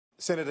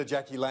Senator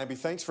Jacqui Lambie,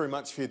 thanks very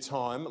much for your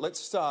time. Let's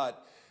start,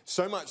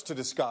 so much to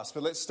discuss,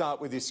 but let's start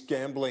with this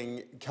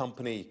gambling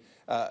company.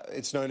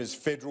 It's known as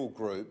Federal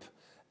Group,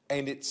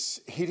 and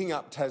it's hitting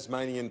up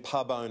Tasmanian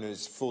pub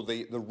owners for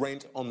the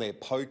rent on their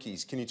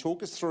pokies. Can you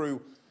talk us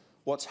through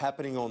what's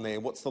happening on there?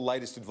 What's the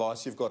latest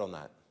advice you've got on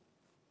that?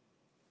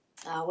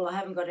 Well, I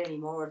haven't got any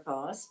more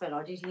advice, but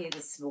I did hear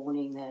this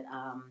morning that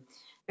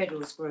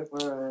Federalist Group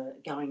were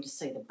going to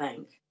see the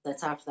bank.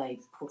 That's after they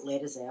put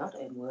letters out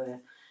and were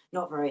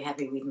not very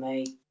happy with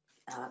me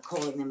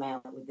calling them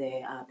out with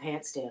their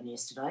pants down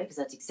yesterday, because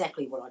that's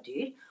exactly what I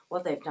did.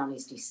 What they've done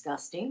is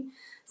disgusting.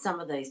 Some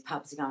of these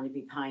pubs are going to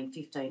be paying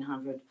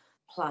 $1,500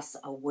 plus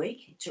a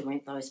week to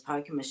rent those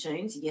poker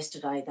machines.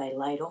 Yesterday they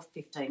laid off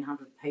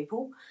 1,500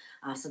 people,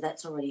 so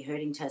that's already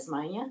hurting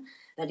Tasmania.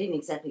 They didn't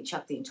exactly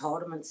chuck the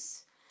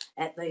entitlements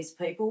at these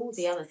people.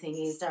 The other thing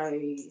is, though,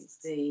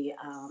 the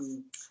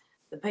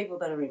people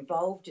that are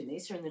involved in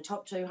this are in the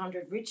top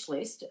 200 rich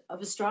list of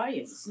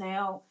Australians.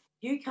 Now,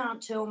 you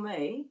can't tell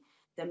me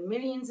the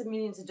millions and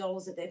millions of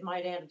dollars that they've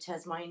made out of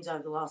Tasmanians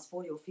over the last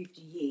 40 or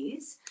 50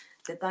 years,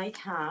 that they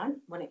can't,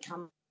 when it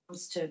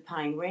comes to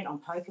paying rent on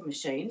poker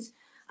machines,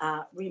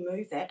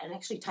 remove that and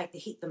actually take the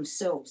hit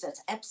themselves.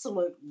 That's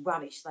absolute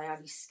rubbish. They are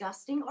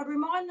disgusting. I'd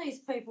remind these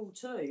people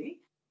too,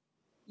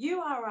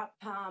 you are up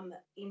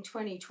in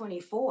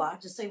 2024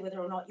 to see whether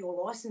or not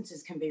your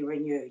licences can be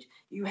renewed.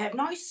 You have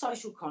no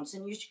social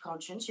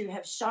conscience, you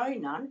have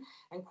shown none,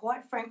 and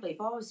quite frankly, if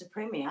I was the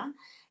Premier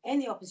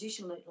and the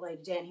opposition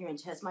leader down here in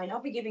Tasmania,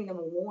 I'll be giving them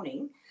a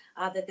warning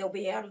that they'll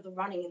be out of the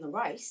running in the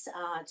race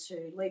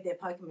to leave their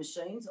poker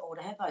machines or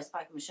to have those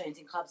poker machines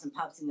in clubs and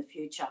pubs in the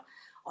future.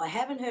 I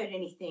haven't heard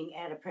anything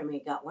out of Premier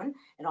Gutwin,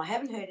 and I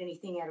haven't heard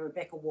anything out of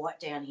Rebecca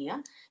White down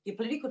here. Your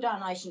political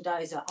donation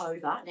days are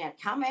over. Now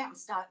come out and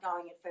start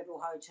going at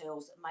federal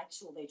hotels and make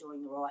sure they're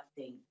doing the right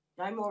thing.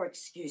 No more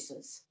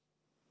excuses.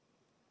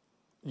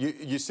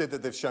 You said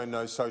that they've shown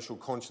no social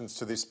conscience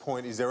to this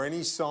point. Is there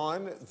any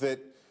sign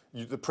that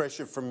the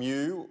pressure from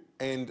you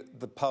and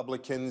the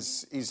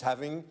publicans is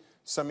having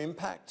some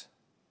impact?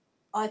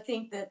 I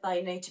think that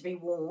they need to be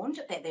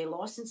warned that their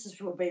licences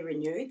will be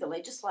renewed. The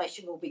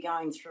legislation will be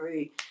going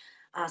through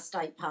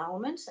state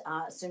parliament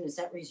as soon as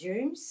that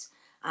resumes.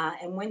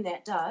 And when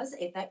that does,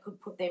 that could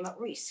put them at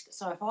risk.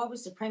 So if I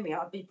was the Premier,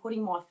 I'd be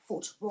putting my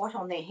foot right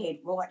on their head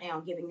right now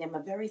and giving them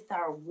a very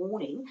thorough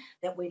warning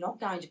that we're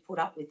not going to put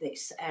up with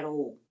this at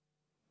all.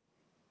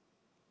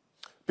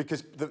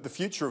 Because the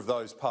future of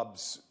those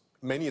pubs,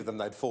 many of them,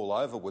 they'd fall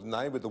over, wouldn't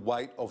they, with the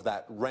weight of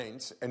that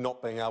rent and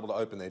not being able to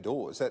open their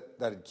doors?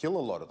 That'd kill a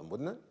lot of them,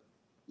 wouldn't it?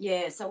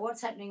 Yeah, so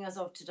what's happening as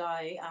of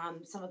today,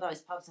 some of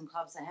those pubs and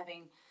clubs are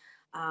having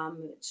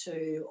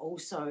to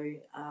also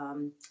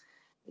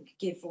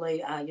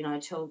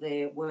tell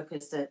their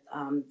workers that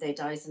their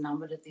days are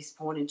numbered at this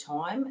point in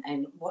time,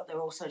 and what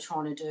they're also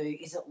trying to do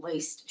is at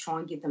least try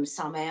and give them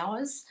some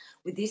hours.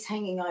 With this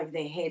hanging over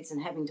their heads and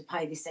having to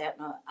pay this out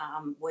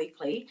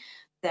weekly,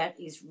 that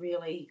is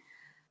really...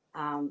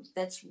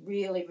 that's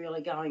really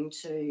going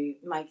to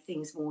make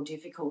things more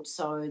difficult.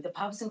 So the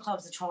pubs and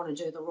clubs are trying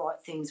to do the right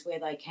things where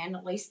they can,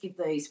 at least give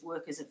these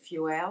workers a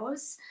few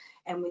hours.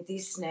 And with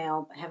this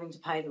now having to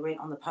pay the rent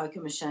on the poker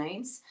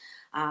machines,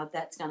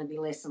 that's going to be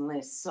less and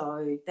less.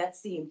 So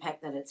that's the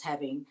impact that it's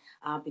having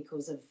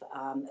because of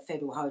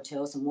federal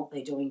hotels and what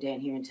they're doing down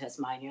here in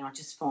Tasmania. And I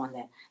just find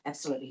that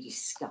absolutely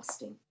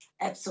disgusting.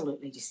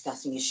 Absolutely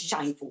disgusting. It's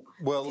shameful.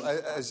 Well,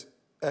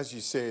 as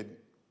you said,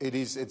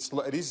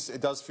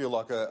 it does feel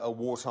like a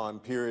wartime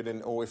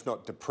period, or if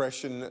not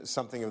depression,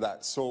 something of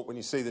that sort. When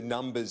you see the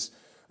numbers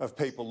of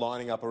people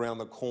lining up around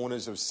the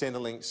corners of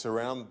Centrelinks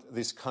around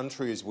this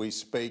country as we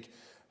speak,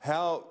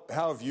 how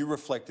have you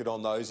reflected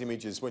on those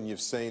images when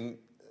you've seen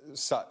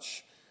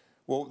such?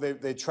 Well,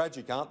 they're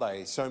tragic, aren't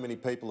they? So many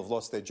people have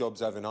lost their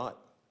jobs overnight.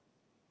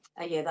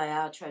 Yeah, they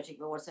are tragic,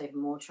 but what's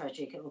even more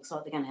tragic, it looks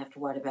like they're going to have to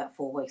wait about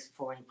 4 weeks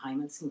before any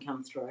payments can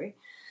come through.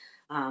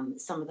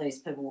 Some of these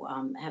people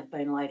have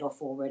been laid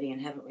off already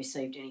and haven't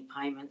received any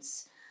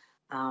payments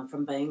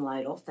from being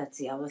laid off. That's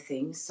the other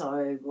thing.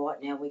 So right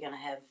now we're going to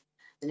have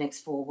the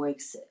next 4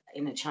 weeks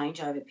in a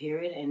changeover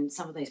period, and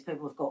some of these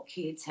people have got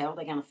kids. How are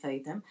they going to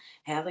feed them?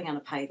 How are they going to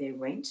pay their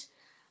rent?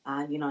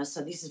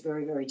 So this is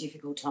very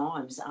difficult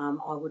times.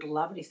 I would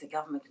love it if the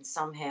government can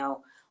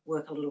somehow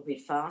work a little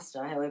bit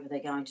faster, however they're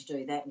going to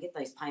do that, and get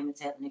these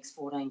payments out the next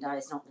 14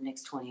 days, not the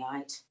next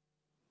 28.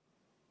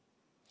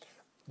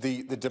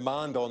 The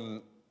demand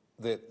on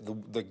the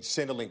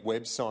Centrelink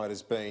website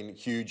has been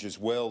huge as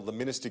well. The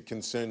Minister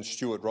concerned,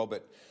 Stuart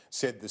Robert,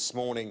 said this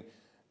morning,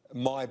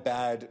 my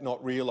bad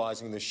not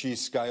realising the sheer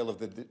scale of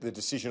the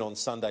decision on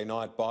Sunday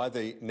night by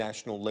the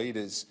national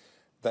leaders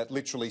that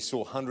literally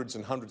saw hundreds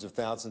and hundreds of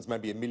thousands,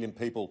 maybe 1 million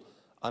people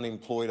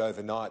unemployed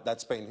overnight.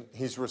 That's been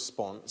his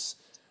response.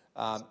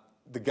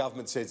 The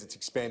government says it's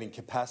expanding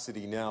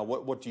capacity now.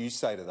 What do you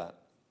say to that?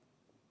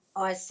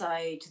 I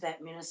say to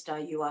that minister,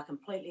 you are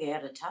completely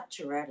out of touch.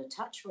 You're out of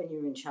touch when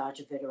you're in charge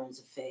of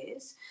Veterans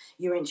Affairs.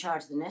 You're in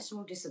charge of the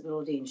National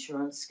Disability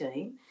Insurance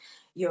Scheme.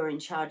 You're in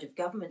charge of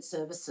government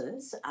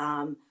services.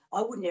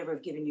 I would never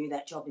have given you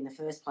that job in the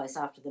first place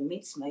after the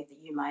mincemeat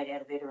that you made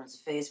out of Veterans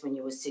Affairs when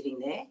you were sitting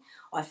there.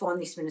 I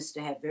find this minister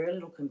to have very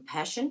little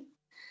compassion.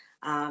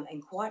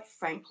 And quite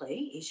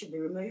frankly, he should be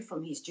removed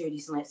from his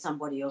duties and let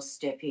somebody else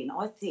step in.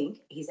 I think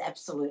he's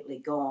absolutely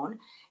gone.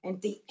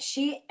 And the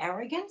sheer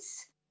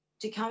arrogance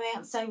to come out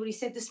and say what he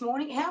said this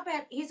morning, how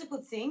about, here's a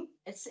good thing,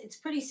 it's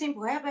pretty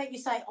simple. How about you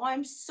say,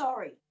 I'm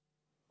sorry.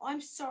 I'm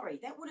sorry.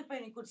 That would have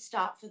been a good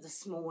start for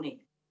this morning.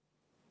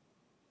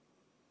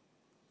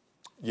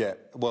 Yeah,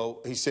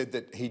 well, he said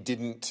that he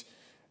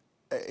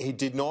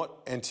did not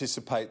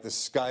anticipate the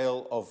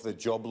scale of the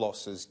job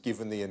losses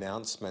given the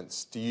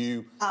announcements. Do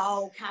you?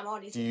 Oh, come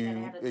on! Do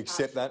you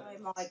accept that?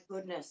 Oh my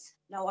goodness!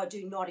 No, I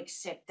do not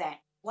accept that.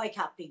 Wake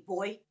up, big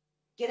boy.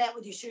 Get out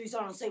with your shoes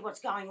on and see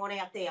what's going on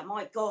out there.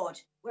 My God,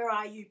 where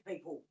are you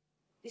people?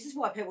 This is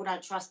why people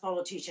don't trust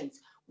politicians.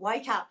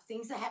 Wake up!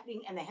 Things are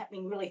happening, and they're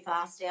happening really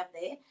fast out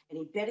there. And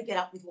he better get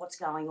up with what's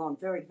going on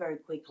very, very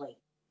quickly.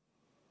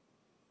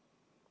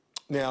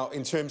 Now,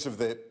 in terms of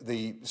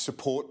the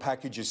support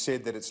package, you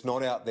said that it's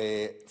not out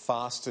there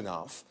fast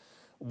enough.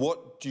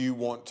 What do you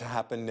want to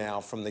happen now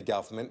from the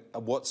government?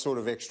 What sort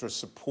of extra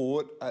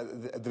support?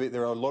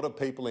 There are a lot of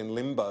people in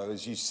limbo,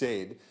 as you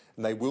said,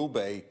 and they will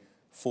be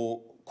for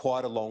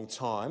quite a long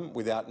time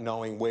without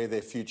knowing where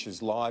their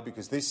futures lie,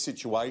 because this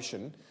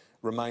situation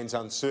remains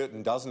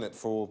uncertain, doesn't it,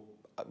 for,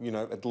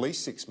 at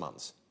least 6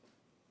 months?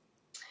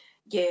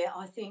 Yeah,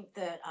 I think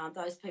that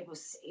those people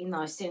in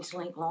those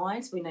Centrelink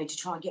lines, we need to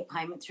try and get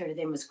payment through to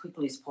them as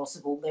quickly as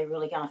possible. They're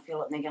really going to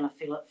feel it, and they're going to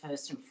feel it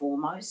first and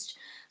foremost.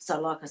 So,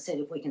 like I said,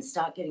 if we can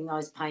start getting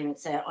those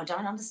payments out, I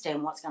don't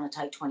understand what's going to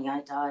take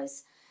 28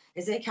 days.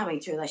 As they're coming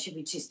through, they should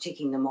be just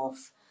ticking them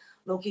off.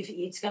 Look, if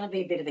it's going to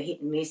be a bit of a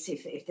hit and miss,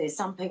 if there's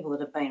some people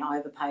that have been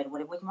overpaid or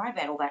whatever, we can worry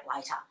about all that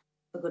later,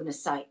 for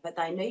goodness sake. But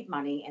they need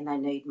money, and they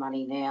need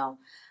money now.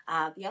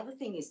 The other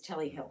thing is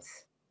telehealth.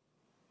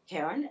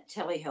 Karen,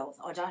 telehealth.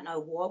 I don't know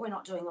why we're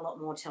not doing a lot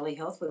more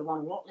telehealth. We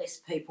want a lot less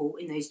people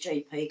in these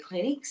GP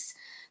clinics.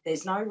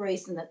 There's no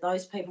reason that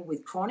those people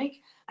with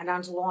chronic and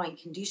underlying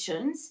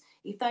conditions,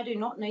 if they do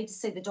not need to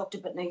see the doctor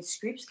but need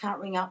scripts,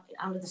 can't ring up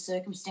under the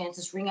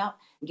circumstances, ring up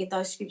and get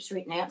those scripts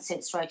written out and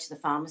sent straight to the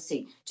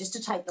pharmacy, just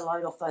to take the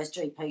load off those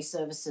GP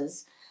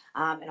services.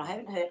 And I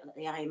haven't heard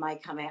the AMA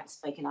come out and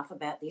speak enough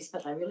about this,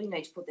 but they really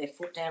need to put their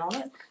foot down on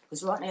it,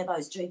 because right now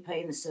those GP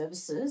and the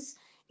services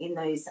in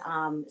those,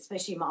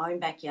 especially in my own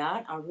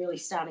backyard, are really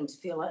starting to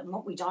feel it. And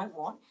what we don't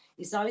want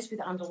is those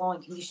with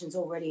underlying conditions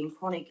already in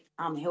chronic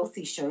health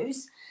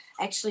issues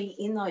actually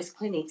in those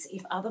clinics,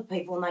 if other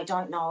people, and they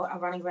don't know, are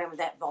running around with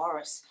that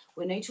virus.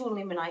 We need to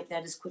eliminate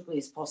that as quickly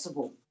as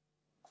possible.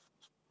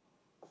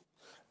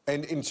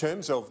 And in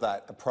terms of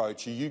that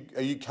approach, are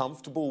you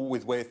comfortable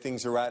with where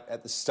things are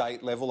at the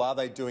state level? Are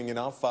they doing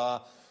enough?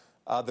 Are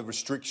the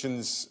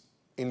restrictions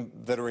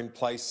that are in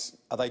place,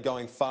 are they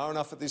going far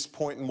enough at this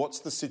point? And what's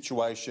the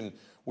situation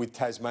with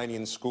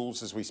Tasmanian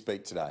schools as we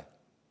speak today?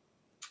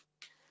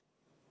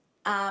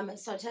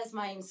 So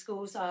Tasmanian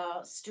schools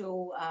are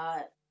still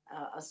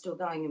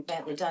going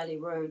about their daily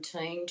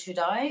routine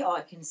today.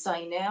 I can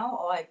say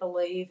now, I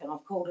believe, and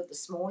I've called it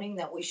this morning,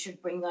 that we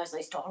should bring those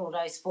Easter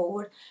holidays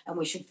forward, and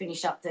we should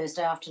finish up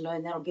Thursday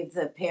afternoon. That'll give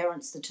the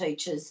parents, the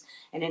teachers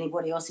and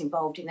anybody else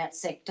involved in that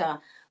sector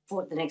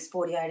for the next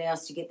 48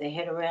 hours to get their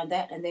head around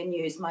that, and then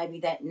use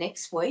maybe that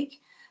next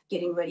week,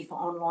 getting ready for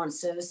online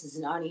services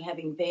and only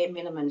having bare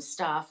minimum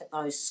staff at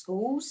those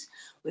schools.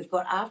 We've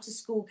got after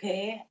school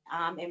care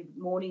and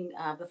morning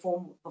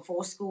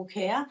before school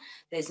care.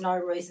 There's no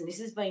reason.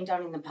 This has been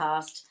done in the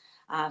past,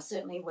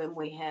 certainly when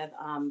we have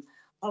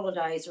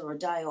holidays or a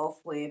day off,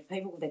 where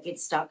people that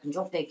get stuck can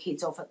drop their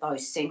kids off at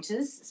those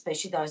centres,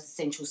 especially those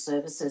essential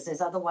services.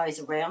 There's other ways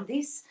around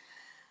this.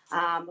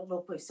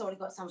 Look, we've sort of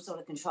got some sort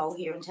of control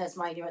here in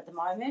Tasmania at the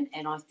moment,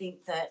 and I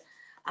think that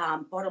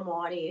bottom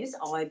line is,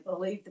 I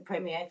believe the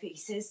Premier, if he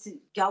says to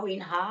go in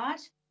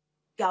hard,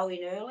 go in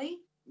early.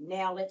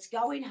 Now let's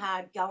go in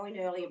hard, go in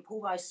early and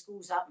pull those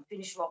schools up and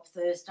finish them up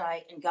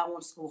Thursday and go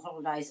on school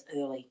holidays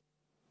early.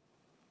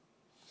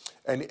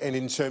 And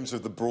in terms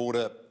of the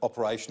broader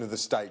operation of the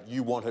state,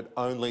 you wanted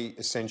only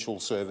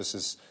essential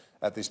services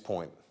at this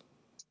point?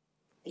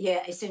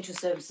 Yeah, essential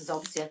services,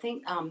 obviously. I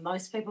think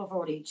most people have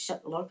already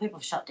a lot of people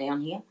have shut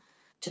down here,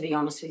 to be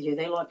honest with you.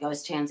 They're like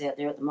ghost towns out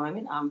there at the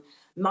moment.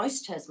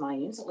 Most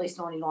Tasmanians, at least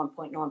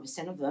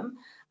 99.9% of them,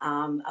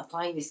 are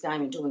playing this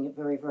game and doing it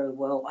very, very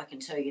well. I can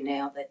tell you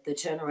now that the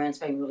turnaround's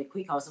been really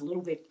quick. I was a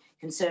little bit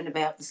concerned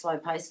about the slow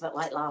pace of it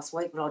late last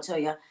week, but I'll tell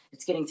you,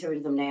 it's getting through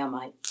to them now,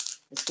 mate.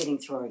 It's getting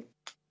through.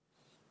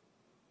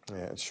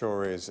 Yeah, it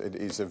sure is. It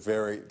is a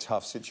very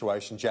tough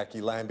situation.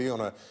 Jacqui Lambie,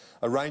 on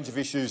a range of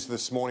issues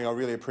this morning. I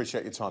really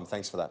appreciate your time.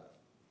 Thanks for that.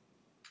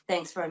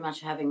 Thanks very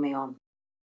much for having me on.